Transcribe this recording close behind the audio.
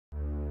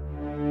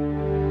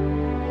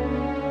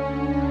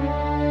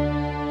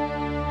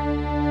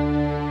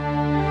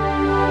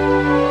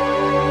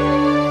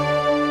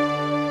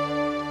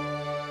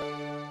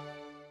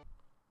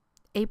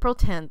April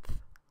 10th,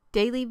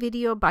 Daily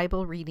Video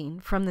Bible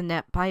Reading from the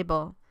Net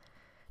Bible,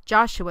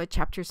 Joshua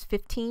chapters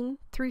 15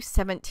 through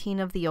 17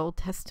 of the Old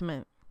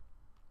Testament.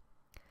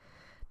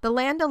 The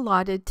land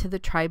allotted to the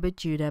tribe of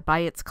Judah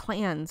by its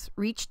clans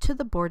reached to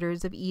the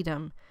borders of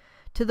Edom,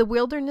 to the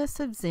wilderness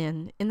of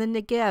Zin in the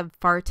Negev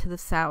far to the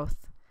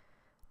south.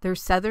 Their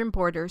southern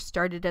border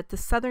started at the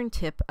southern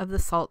tip of the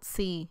Salt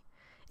Sea,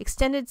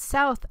 extended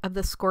south of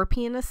the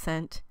Scorpion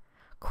Ascent,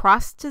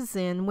 crossed to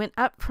Zin, went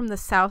up from the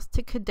south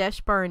to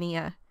Kadesh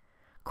Barnea,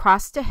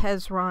 crossed to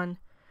Hezron,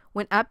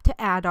 went up to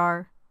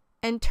Addar,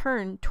 and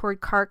turned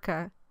toward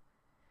Karka.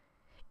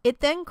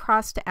 It then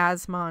crossed to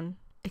Asmon,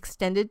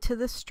 extended to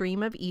the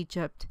stream of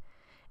Egypt,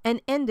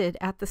 and ended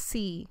at the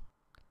sea.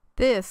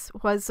 This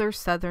was their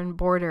southern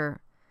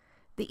border.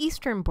 The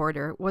eastern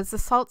border was the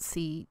Salt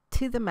Sea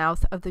to the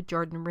mouth of the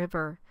Jordan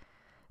River.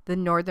 The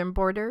northern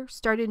border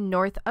started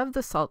north of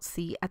the Salt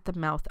Sea at the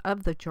mouth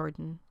of the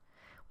Jordan,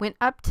 went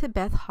up to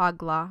Beth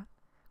Hoglah,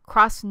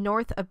 crossed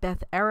north of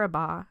Beth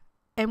Arabah,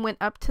 and went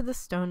up to the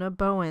stone of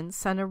Boan,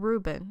 son of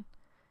Reuben.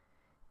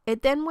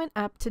 It then went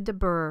up to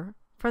Debir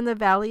from the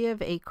Valley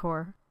of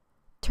Achor,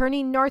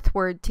 turning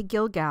northward to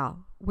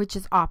Gilgal, which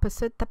is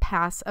opposite the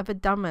pass of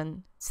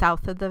Adummon,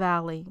 south of the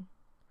valley,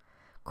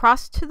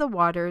 crossed to the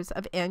waters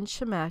of En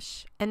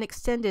Shemesh, and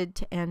extended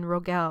to En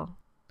Rogel.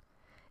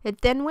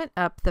 It then went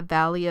up the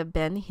valley of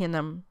Ben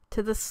Hinnom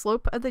to the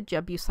slope of the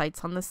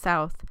Jebusites on the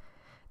south,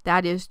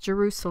 that is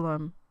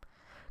Jerusalem,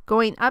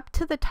 going up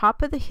to the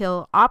top of the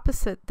hill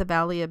opposite the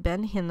valley of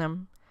Ben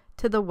Hinnom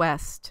to the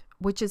west,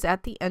 which is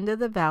at the end of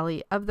the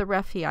valley of the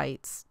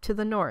Rephaites to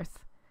the north.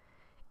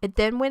 It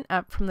then went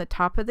up from the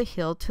top of the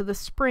hill to the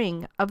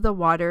spring of the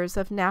waters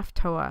of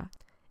Naphtah,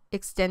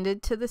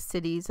 extended to the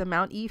cities of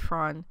Mount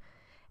Ephron,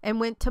 and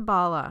went to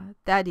Bala,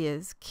 that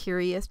is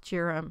Kiriath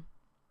Jearim.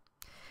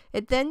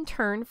 It then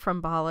turned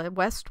from Bala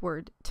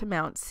westward to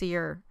Mount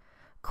Seir,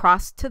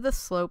 crossed to the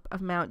slope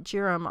of Mount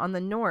Jearim on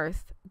the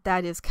north,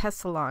 that is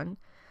Kesalon,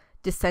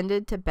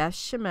 descended to Beth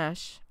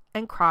Shemesh,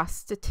 and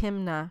crossed to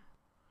Timnah.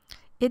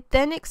 It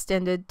then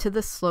extended to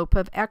the slope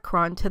of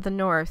Ekron to the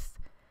north,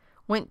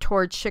 went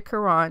toward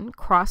Shikkeron,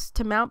 crossed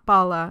to Mount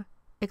Bala,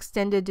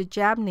 extended to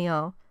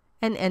Jabneel,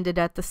 and ended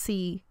at the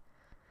sea.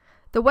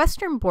 The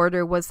western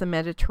border was the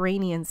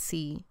Mediterranean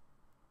Sea.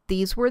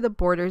 These were the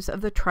borders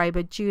of the tribe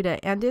of Judah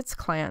and its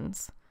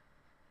clans.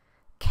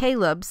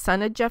 Caleb,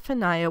 son of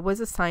Jephunneh, was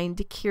assigned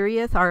to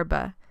Kiriath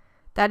Arba,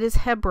 that is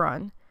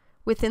Hebron,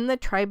 within the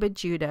tribe of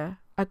Judah,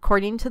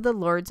 according to the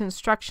Lord's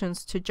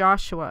instructions to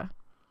Joshua.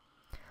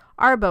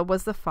 Arba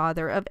was the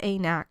father of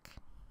Anak.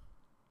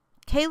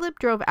 Caleb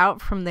drove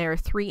out from there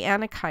 3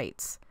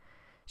 Anakites,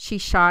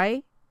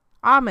 Shishai,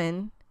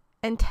 Ammon,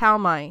 and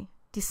Talmai,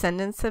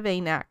 descendants of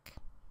Anak.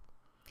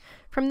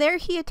 From there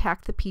he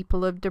attacked the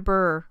people of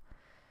Debir.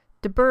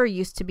 Debir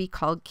used to be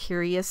called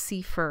Kiriath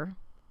Sepher.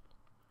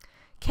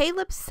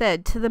 Caleb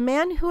said, "To the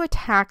man who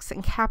attacks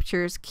and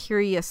captures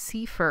Kiriath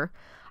Sepher,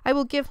 I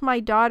will give my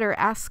daughter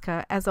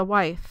Askah as a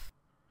wife."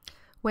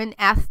 When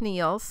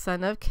Othniel,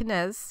 son of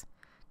Kenaz,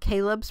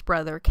 Caleb's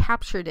brother,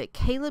 captured it,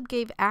 Caleb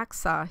gave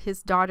Aksah,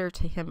 his daughter,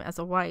 to him as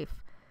a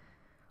wife.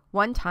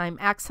 One time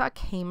Aksah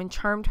came and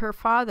charmed her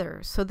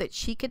father so that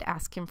she could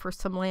ask him for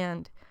some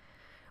land.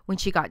 When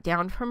she got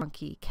down from the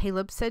donkey,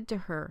 Caleb said to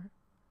her,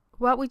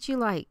 "What would you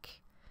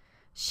like?"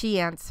 She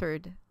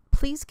answered,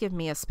 "Please give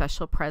me a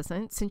special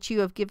present, since you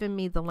have given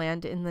me the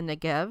land in the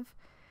Negev.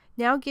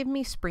 Now give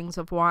me springs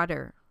of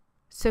water."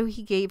 So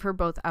he gave her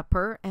both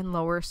upper and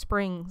lower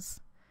springs.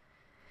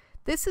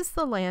 This is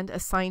the land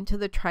assigned to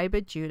the tribe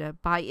of Judah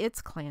by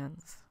its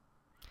clans.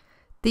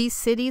 These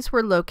cities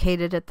were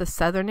located at the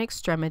southern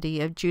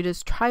extremity of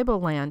Judah's tribal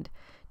land,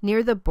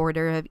 near the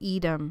border of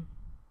Edom: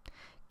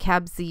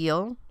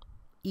 Kabzeel,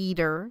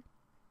 Eder,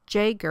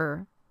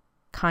 Jagur,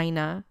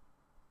 Kanah,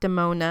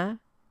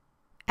 Dimonah,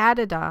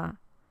 Adadah,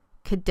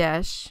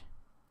 Kadesh,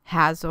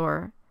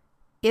 Hazor,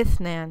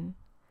 Ithnan,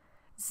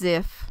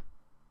 Ziph,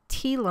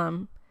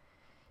 Telam,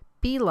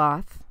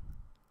 Beloth,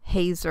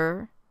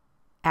 Hazor,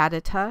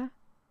 Adattah,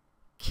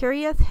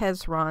 Kiriath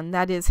Hezron,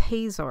 that is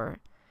Hazor,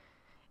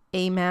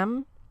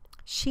 Amam,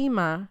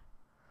 Shema,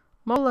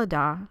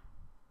 Moladah,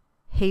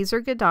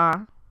 Hazar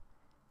Gadah,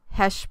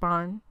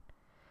 Heshbon,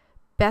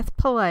 Beth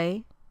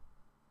Pelet,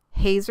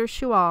 Hazar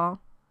Shual,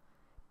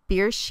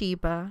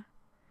 Beersheba,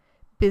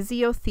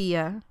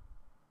 Biziothea,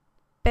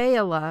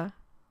 Baalah,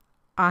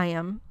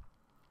 Iam,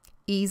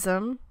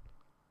 Ezem,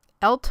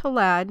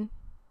 El-Tolad,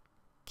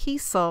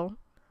 Kisel,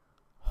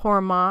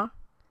 Hormah,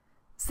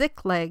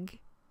 Ziklag,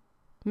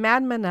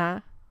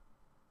 Madmanah,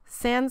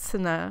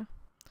 Sansannah,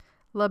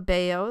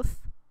 Labaoth,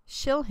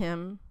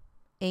 Shilhim,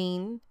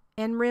 Ain,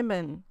 and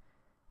Rimmon,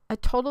 a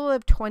total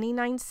of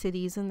 29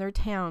 cities and their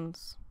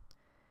towns.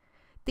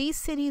 These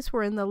cities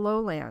were in the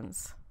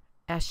lowlands: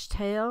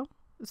 Eshtaol,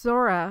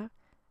 Zorah,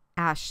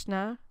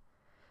 Ashna,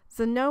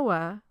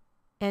 Zanoah,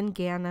 En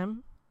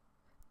Gannim,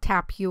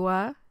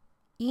 Tappuah,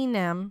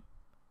 Enem,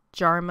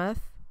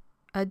 Jarmuth,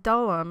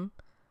 Adullam,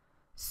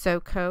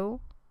 Soko,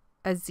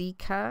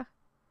 Azekah,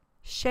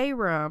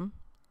 Sharam,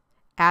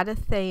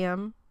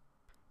 Adathaim,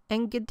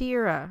 and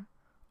Gederah,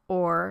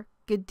 or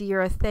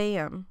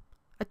Gederathaim,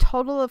 a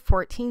total of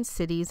 14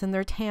 cities and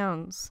their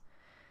towns.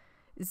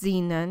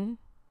 Zenon,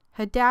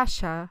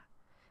 Hadashah,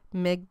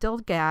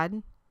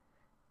 Migdalgad,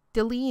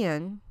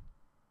 Delean,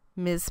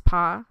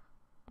 Mizpah,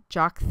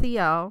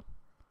 Joktheel,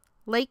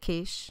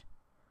 Lachish,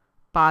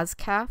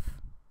 Bozkath,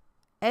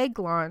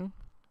 Eglon,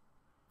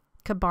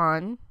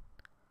 Kaban,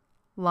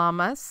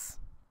 Lamas,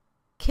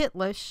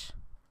 Kitlish,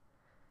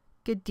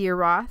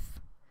 Gederoth,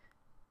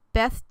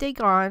 Beth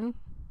Dagon,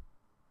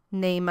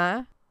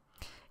 Naamah,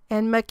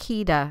 and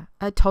Makkedah,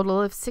 a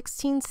total of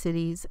 16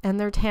 cities and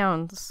their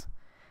towns.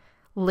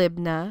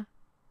 Libnah,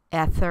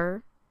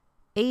 Ether,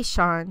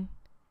 Ashan,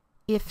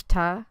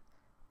 Iftah,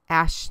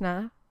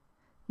 Ashna,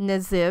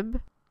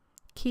 Nezib,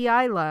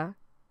 Keilah,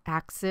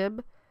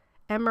 Akzib,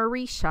 and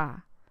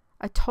Mareshah,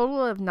 a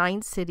total of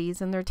 9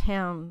 cities and their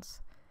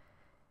towns.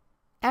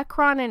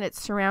 Ekron and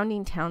its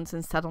surrounding towns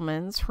and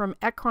settlements, from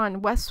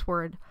Ekron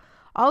westward,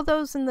 all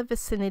those in the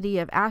vicinity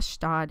of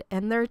Ashdod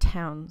and their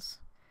towns.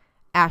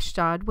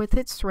 Ashdod with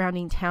its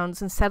surrounding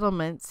towns and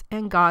settlements,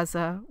 and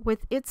Gaza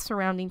with its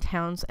surrounding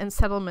towns and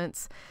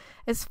settlements,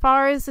 as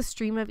far as the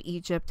stream of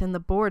Egypt and the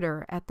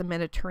border at the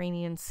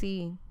Mediterranean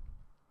Sea.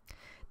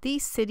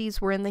 These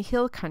cities were in the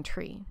hill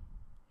country: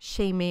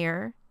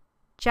 Shamir,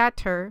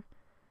 Jattir,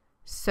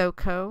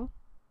 Soko,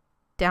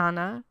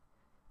 Dana,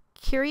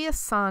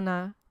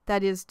 Kiriasana,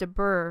 that is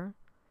Debir,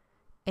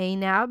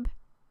 Anab,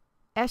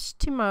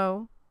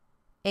 Eshtimo,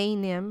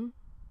 Anim,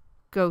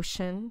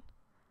 Goshen,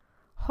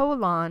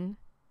 Holon,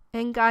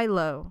 and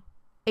Gilo,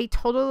 a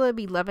total of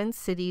 11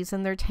 cities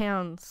and their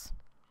towns.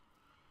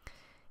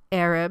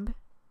 Arab,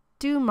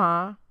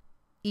 Dumah,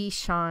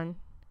 Eshan,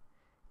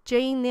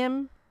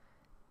 Jainim,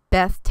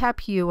 Beth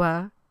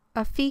Tappuah,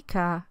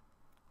 Aphekah,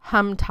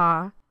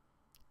 Humtah,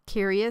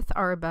 Kiriath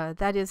Arba,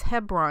 that is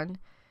Hebron,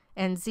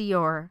 and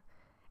Zior,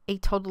 a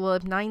total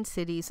of 9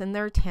 cities and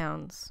their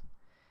towns.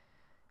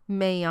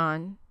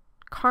 Maon,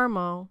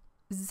 Carmel,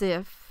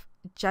 Ziph,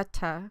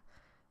 Jetta,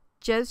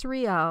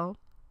 Jezreel,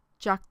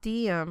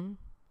 Jokdeam,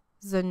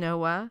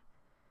 Janoah,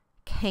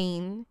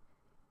 Cain,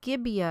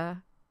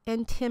 Gibeah,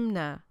 and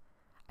Timnah,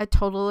 a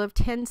total of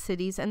 10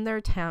 cities and their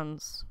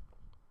towns.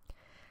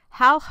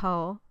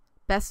 Halhul,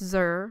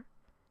 Bethzur,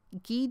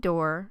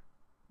 Gedor,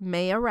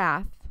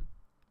 Maarath,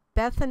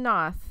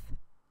 Bethanath,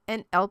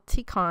 and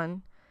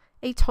Eltikon,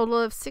 a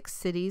total of 6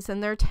 cities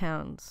and their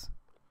towns.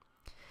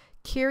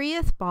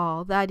 Kiriath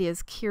Baal, that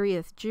is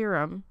Kiriath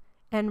Jearim,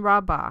 and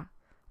Rabbah,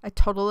 a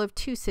total of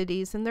 2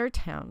 cities and their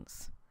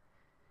towns.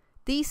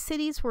 These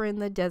cities were in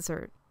the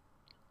desert: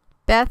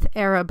 Beth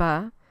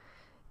Arabah,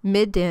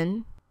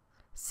 Middin,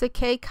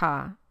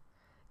 Sekekah,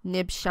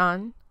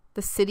 Nibshan,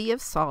 the city of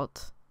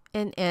salt,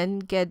 and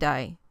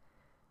En-Gedi,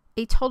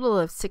 a total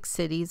of 6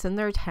 cities and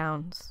their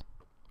towns.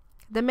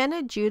 The men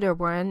of Judah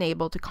were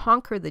unable to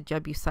conquer the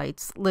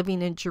Jebusites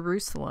living in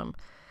Jerusalem.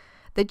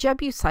 The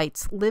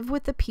Jebusites live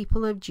with the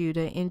people of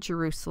Judah in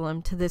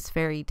Jerusalem to this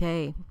very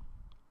day.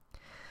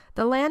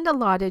 The land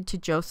allotted to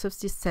Joseph's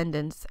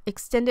descendants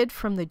extended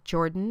from the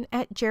Jordan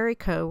at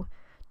Jericho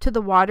to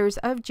the waters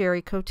of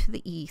Jericho to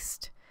the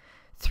east,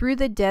 through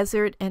the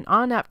desert and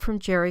on up from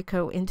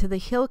Jericho into the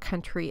hill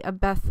country of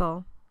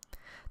Bethel.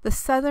 The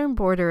southern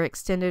border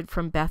extended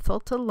from Bethel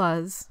to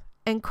Luz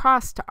and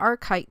crossed to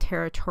Arkite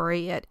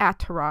territory at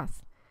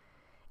Ataroth.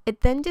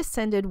 It then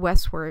descended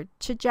westward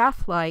to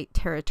Japhletite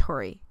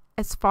territory,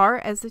 as far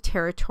as the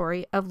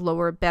territory of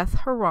lower Beth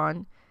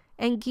Horon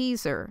and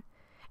Gezer,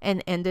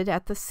 and ended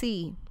at the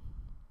sea.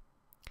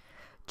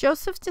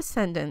 Joseph's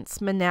descendants,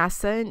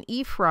 Manasseh and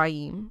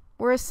Ephraim,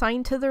 were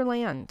assigned to their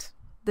land.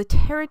 The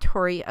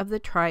territory of the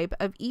tribe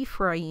of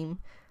Ephraim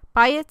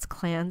by its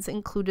clans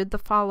included the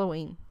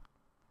following.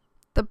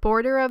 The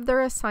border of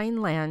their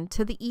assigned land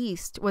to the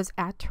east was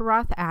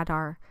Ataroth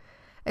Addar,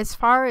 as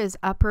far as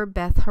upper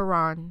Beth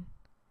Horon.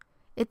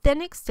 It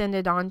then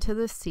extended on to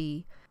the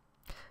sea,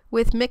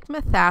 with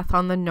Micmethath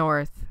on the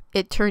north.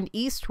 It turned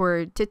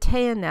eastward to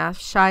Taanath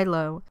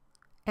Shiloh,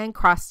 and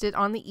crossed it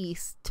on the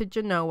east to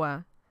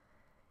Janoah.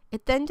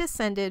 It then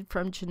descended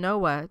from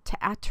Janoah to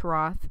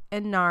Ataroth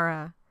and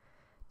Naarah,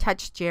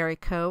 touched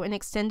Jericho, and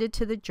extended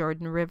to the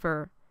Jordan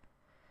River.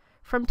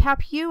 From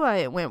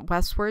Tappuah it went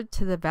westward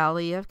to the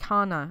Valley of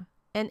Kanah,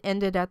 and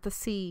ended at the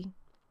sea.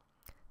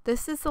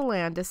 This is the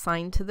land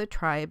assigned to the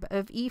tribe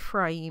of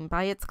Ephraim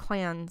by its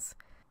clans.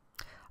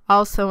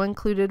 Also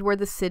included were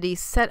the cities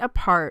set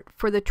apart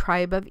for the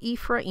tribe of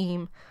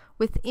Ephraim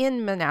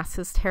within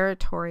Manasseh's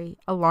territory,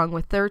 along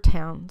with their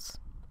towns.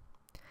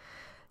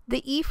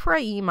 The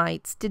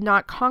Ephraimites did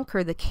not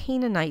conquer the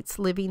Canaanites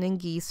living in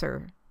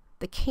Gezer.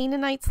 The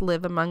Canaanites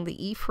live among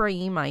the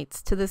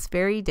Ephraimites to this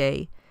very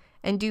day,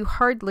 and do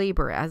hard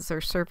labor as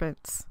their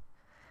servants.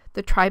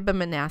 The tribe of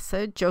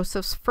Manasseh,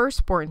 Joseph's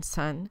firstborn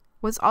son,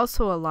 was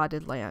also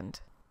allotted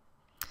land.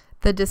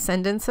 The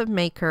descendants of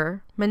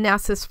Machir,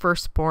 Manasseh's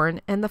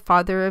firstborn, and the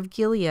father of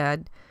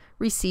Gilead,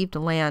 received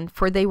land,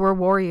 for they were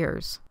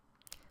warriors.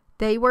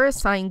 They were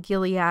assigned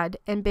Gilead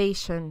and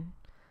Bashan.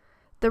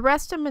 The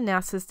rest of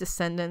Manasseh's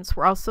descendants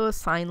were also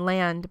assigned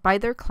land by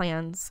their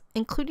clans,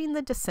 including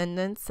the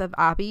descendants of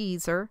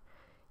Abiezer,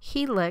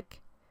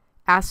 Helek,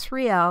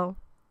 Asriel,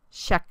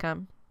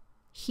 Shechem,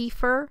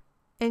 Hepher,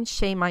 and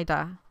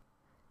Shemida.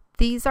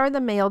 These are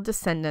the male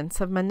descendants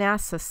of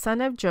Manasseh,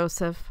 son of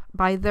Joseph,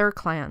 by their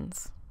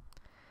clans.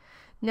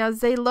 Now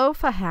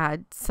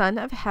Zelophehad, son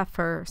of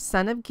Hepher,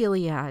 son of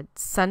Gilead,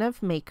 son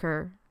of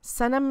Machir,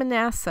 son of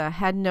Manasseh,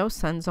 had no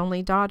sons,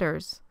 only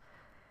daughters.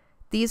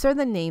 These are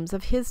the names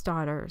of his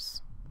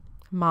daughters: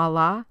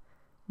 Mahlah,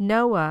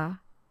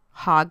 Noah,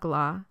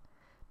 Hoglah,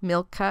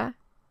 Milcah,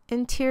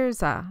 and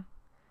Tirzah.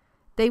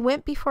 They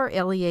went before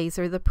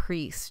Eleazar the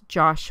priest,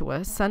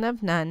 Joshua, son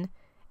of Nun,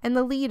 and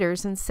the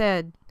leaders, and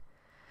said,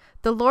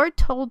 "The Lord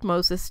told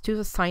Moses to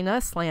assign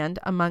us land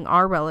among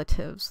our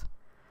relatives."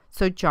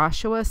 So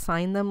Joshua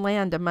assigned them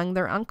land among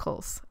their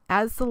uncles,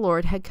 as the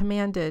Lord had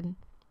commanded.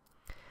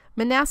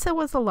 Manasseh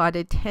was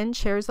allotted 10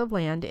 shares of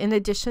land in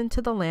addition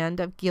to the land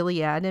of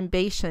Gilead and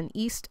Bashan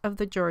east of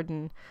the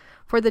Jordan,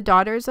 for the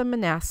daughters of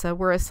Manasseh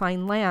were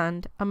assigned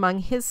land among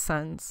his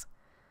sons.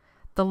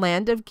 The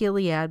land of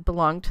Gilead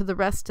belonged to the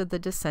rest of the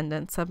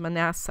descendants of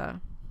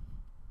Manasseh.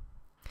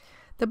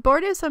 The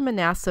borders of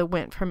Manasseh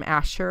went from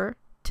Asher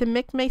to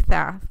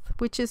Micmethath,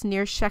 which is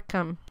near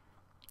Shechem.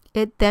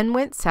 It then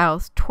went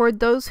south toward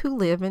those who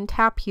live in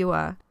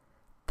Tappuah.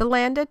 The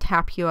land of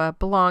Tappuah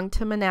belonged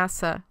to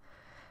Manasseh,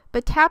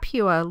 but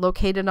Tappuah,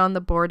 located on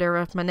the border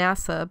of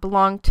Manasseh,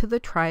 belonged to the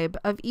tribe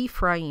of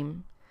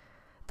Ephraim.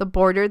 The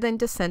border then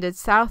descended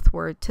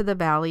southward to the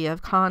Valley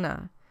of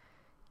Kanah.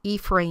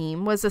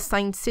 Ephraim was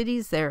assigned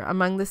cities there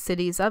among the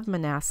cities of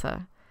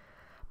Manasseh,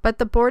 but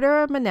the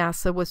border of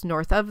Manasseh was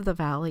north of the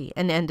valley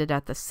and ended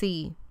at the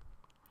sea.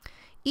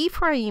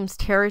 Ephraim's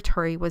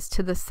territory was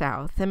to the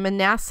south and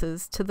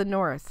Manasseh's to the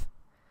north.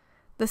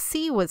 The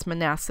sea was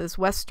Manasseh's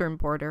western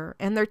border,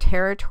 and their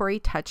territory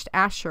touched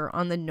Asher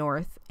on the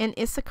north and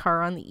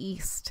Issachar on the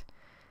east.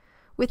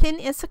 Within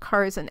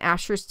Issachar's and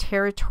Asher's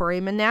territory,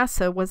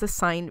 Manasseh was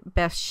assigned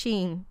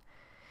Bethshean,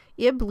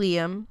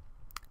 Ibleam,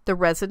 the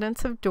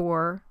residents of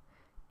Dor,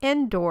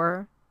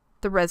 Endor,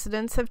 the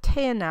residents of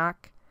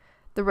Taanach,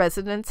 the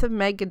residents of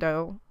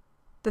Megiddo,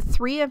 the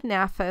 3 of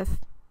Naphath,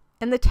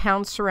 and the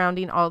towns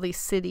surrounding all these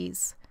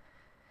cities.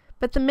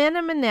 But the men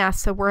of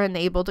Manasseh were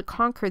unable to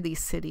conquer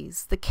these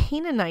cities. The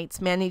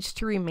Canaanites managed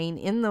to remain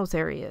in those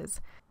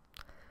areas.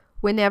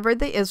 Whenever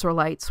the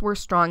Israelites were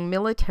strong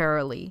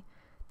militarily,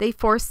 they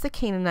forced the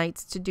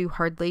Canaanites to do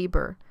hard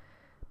labor,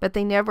 but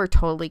they never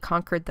totally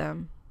conquered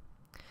them.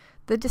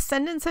 The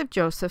descendants of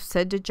Joseph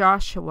said to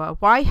Joshua,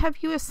 "Why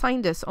have you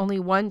assigned us only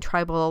one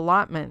tribal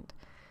allotment?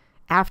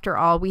 After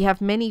all, we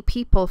have many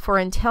people, for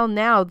until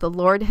now the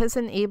Lord has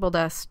enabled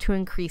us to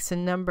increase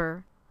in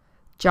number."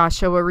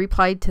 Joshua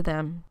replied to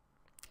them,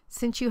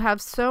 "Since you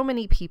have so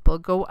many people,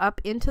 go up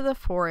into the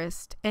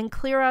forest and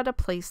clear out a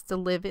place to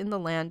live in the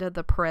land of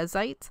the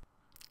Perizzites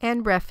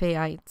and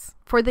Rephaites,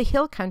 for the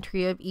hill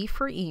country of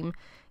Ephraim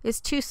is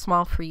too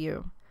small for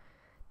you."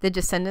 The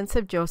descendants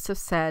of Joseph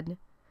said,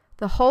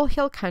 "The whole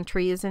hill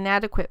country is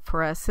inadequate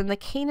for us, and the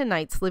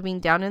Canaanites living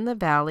down in the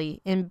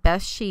valley, in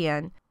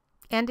Bethshean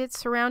and its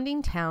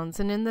surrounding towns,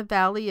 and in the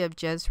valley of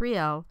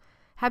Jezreel,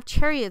 have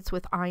chariots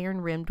with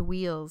iron-rimmed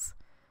wheels."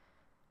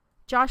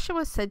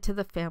 Joshua said to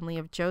the family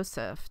of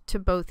Joseph, to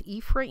both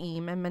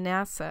Ephraim and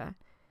Manasseh,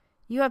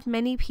 "You have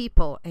many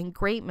people and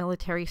great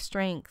military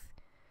strength.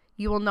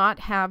 You will not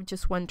have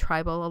just one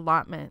tribal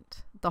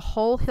allotment. The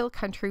whole hill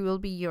country will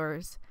be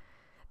yours.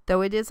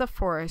 Though it is a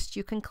forest,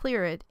 you can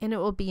clear it, and it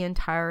will be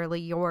entirely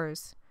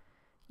yours.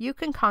 You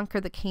can conquer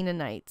the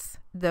Canaanites,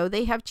 though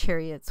they have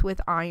chariots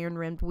with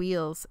iron-rimmed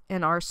wheels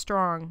and are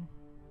strong."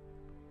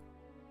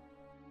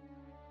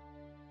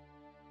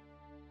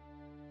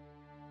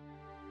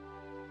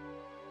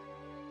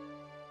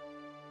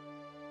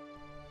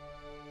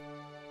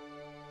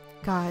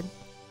 God,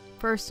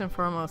 first and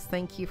foremost,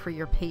 thank you for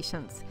your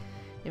patience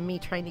in me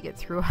trying to get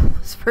through all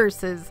those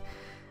verses.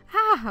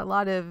 A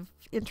lot of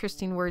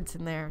interesting words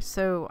in there.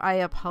 So I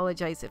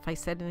apologize if I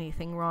said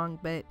anything wrong,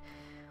 but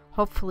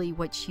hopefully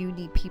what you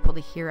need people to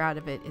hear out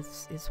of it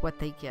is what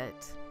they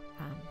get,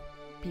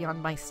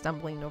 beyond my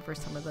stumbling over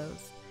some of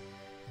those.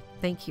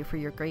 Thank you for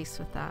your grace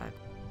with that.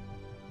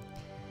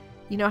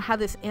 You know how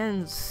this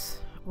ends,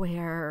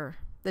 where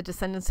the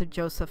descendants of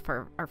Joseph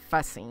are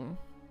fussing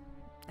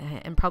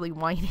and probably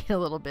whining a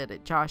little bit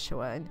at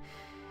Joshua, and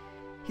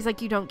he's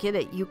like, "You don't get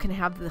it. You can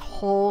have the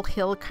whole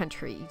hill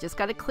country. You just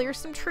got to clear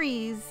some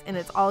trees and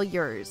it's all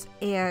yours.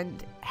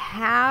 And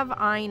have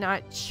I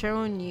not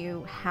shown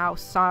you how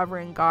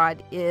sovereign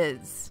God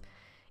is?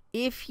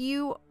 If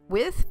you,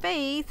 with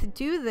faith,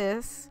 do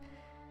this,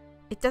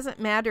 it doesn't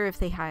matter if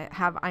they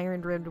have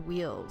iron-rimmed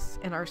wheels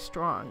and are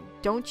strong.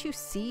 Don't you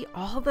see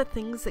all the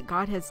things that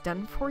God has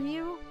done for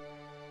you?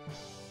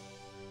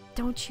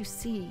 Don't you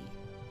see?"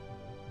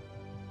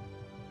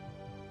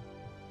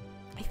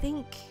 I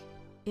think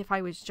if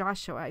I was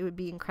Joshua, I would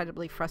be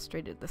incredibly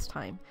frustrated this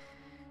time.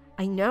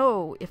 I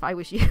know if I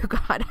was you,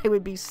 God, I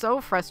would be so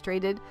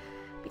frustrated,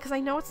 because I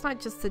know it's not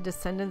just the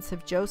descendants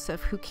of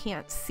Joseph who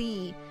can't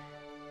see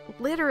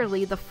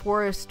literally the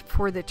forest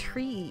for the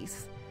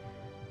trees.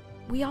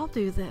 We all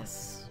do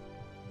this.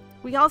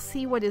 We all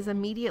see what is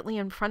immediately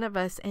in front of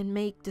us and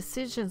make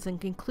decisions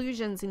and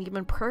conclusions and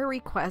even prayer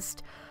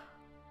requests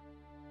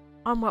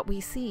on what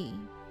we see.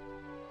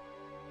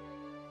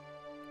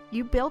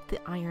 You built the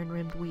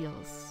iron-rimmed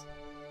wheels.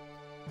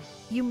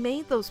 You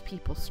made those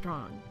people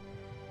strong.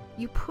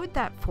 You put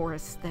that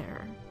forest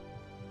there.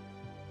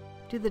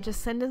 Do the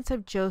descendants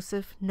of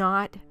Joseph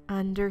not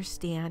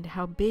understand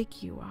how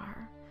big you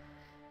are?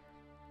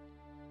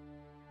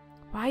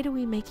 Why do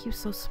we make you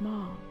so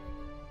small?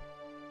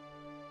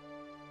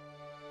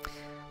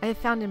 I have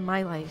found in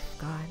my life,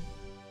 God,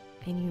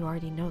 and you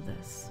already know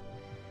this,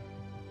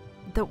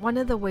 that one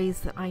of the ways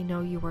that I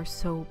know you are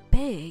so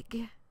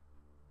big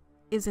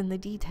is in the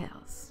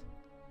details.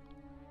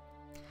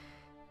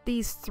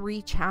 These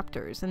 3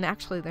 chapters, and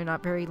actually they're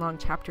not very long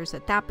chapters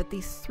at that, but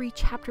these 3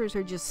 chapters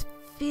are just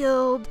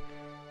filled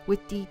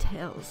with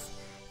details,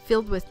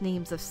 filled with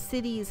names of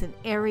cities and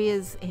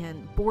areas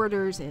and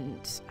borders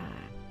and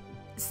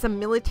some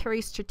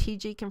military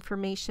strategic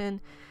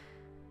information.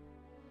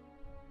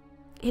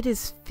 It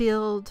is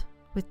filled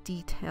with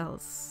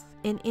details.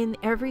 And in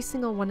every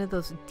single one of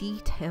those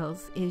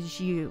details is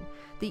you,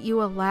 that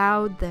you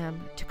allowed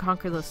them to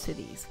conquer those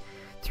cities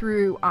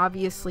through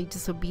obviously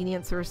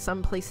disobedience, or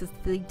some places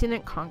they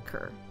didn't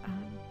conquer.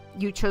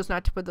 You chose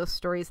not to put those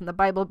stories in the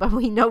Bible, but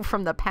we know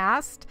from the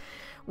past,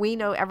 we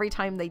know every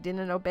time they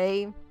didn't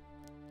obey,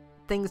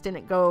 things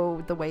didn't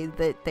go the way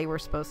that they were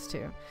supposed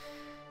to.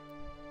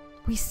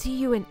 We see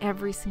you in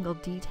every single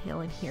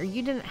detail in here.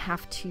 You didn't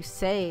have to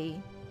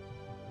say,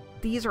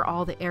 these are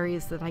all the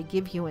areas that I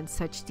give you in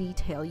such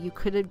detail. You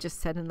could have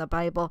just said in the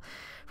Bible,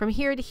 from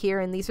here to here,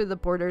 and these are the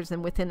borders,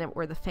 and within it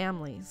were the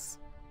families.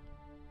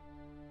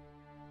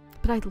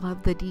 But I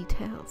love the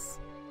details.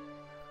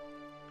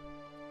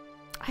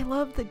 I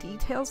love the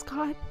details,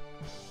 God.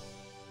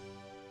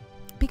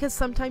 Because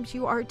sometimes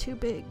you are too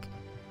big.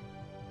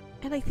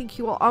 And I think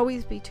you will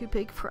always be too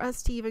big for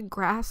us to even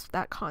grasp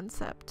that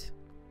concept.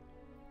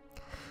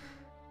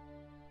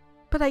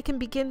 But I can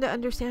begin to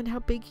understand how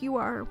big you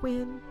are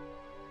when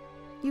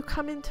you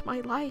come into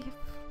my life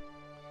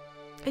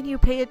and you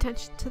pay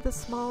attention to the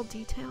small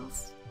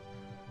details.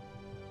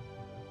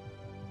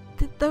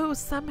 That those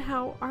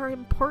somehow are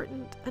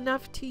important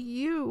enough to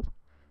you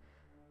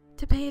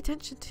to pay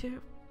attention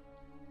to.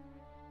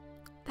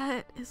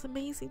 That is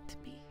amazing to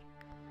me.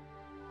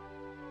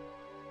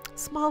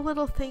 Small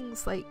little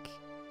things like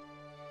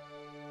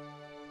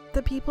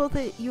the people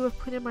that you have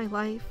put in my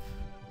life,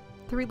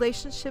 the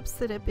relationships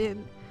that have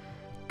been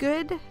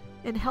good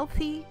and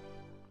healthy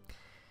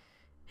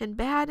and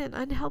bad and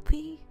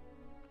unhealthy,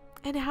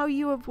 and how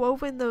you have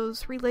woven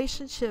those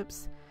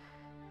relationships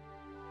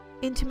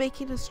into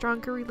making a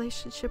stronger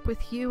relationship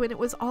with you. And it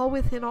was all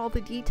within all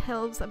the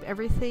details of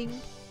everything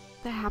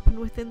that happened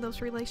within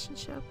those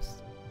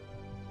relationships.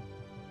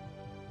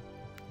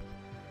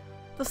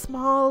 The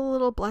small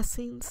little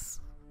blessings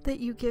that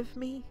you give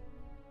me.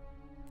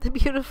 The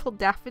beautiful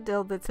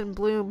daffodil that's in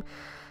bloom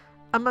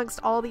amongst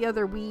all the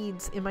other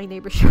weeds in my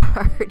neighbor's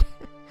yard.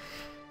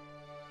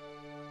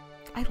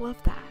 I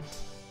love that.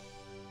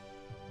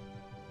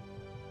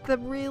 The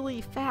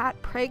really fat,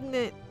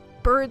 pregnant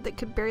bird that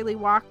could barely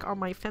walk on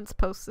my fence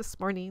post this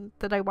morning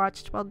that I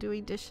watched while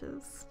doing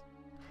dishes.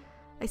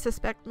 I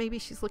suspect maybe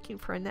she's looking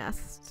for a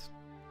nest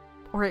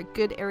or a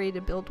good area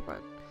to build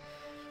one.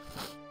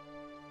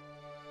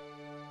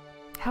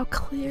 How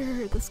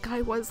clear the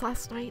sky was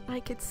last night, and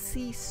I could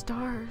see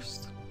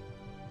stars.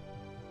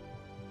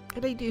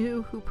 And I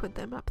knew who put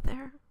them up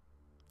there.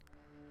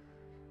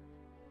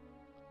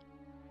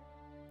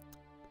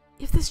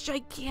 If this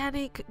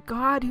gigantic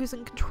God who's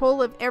in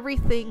control of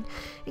everything,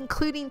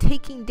 including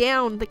taking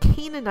down the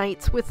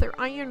Canaanites with their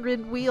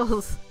iron-rimmed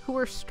wheels who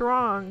are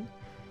strong,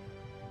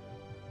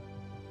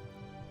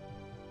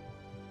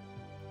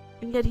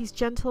 and yet he's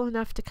gentle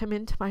enough to come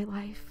into my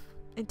life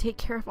and take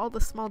care of all the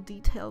small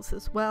details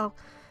as well,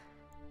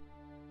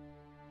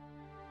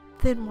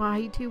 then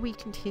why do we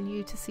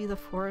continue to see the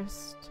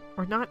forest,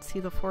 or not see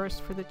the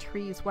forest for the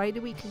trees? Why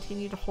do we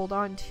continue to hold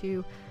on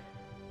to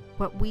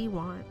what we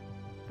want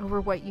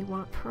over what you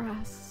want for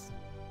us?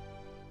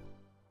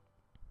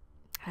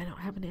 I don't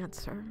have an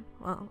answer.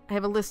 Well, I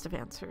have a list of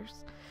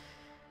answers.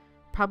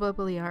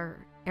 Probably our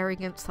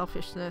arrogant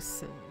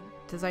selfishness and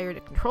desire to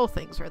control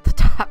things are at the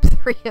top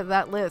 3 of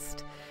that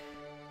list.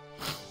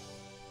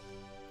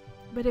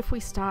 But if we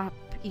stop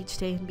each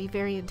day and be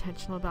very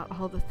intentional about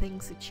all the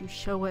things that you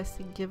show us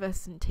and give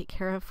us and take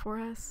care of for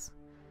us,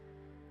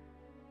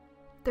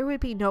 there would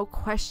be no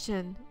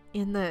question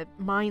in the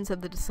minds of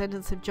the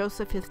descendants of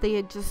Joseph if they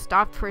had just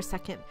stopped for a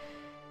second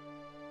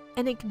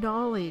and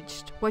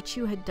acknowledged what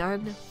you had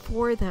done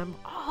for them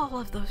all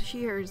of those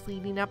years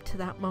leading up to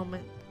that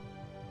moment.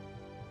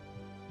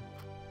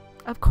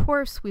 Of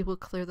course we will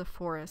clear the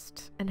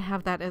forest and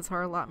have that as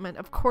our allotment.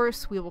 Of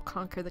course we will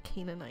conquer the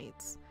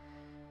Canaanites.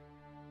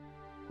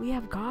 We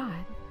have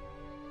God.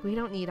 We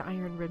don't need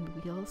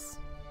iron-rimmed wheels.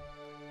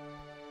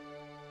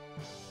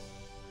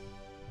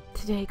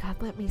 Today,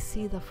 God, let me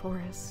see the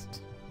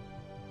forest.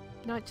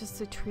 not just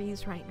the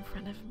trees right in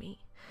front of me.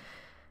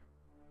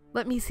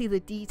 Let me see the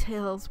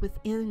details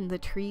within the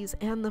trees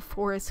and the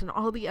forest and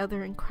all the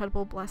other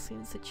incredible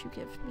blessings that you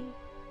give me.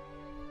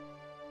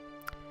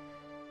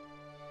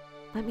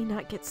 Let me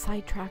not get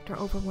sidetracked or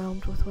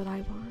overwhelmed with what I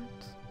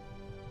want,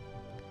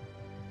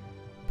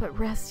 but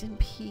rest in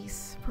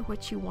peace for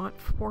what you want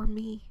for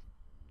me.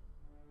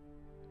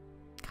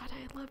 God,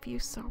 I love you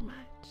so much.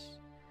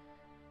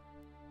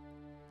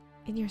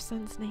 In your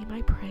Son's name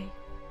I pray.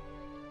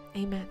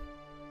 Amen.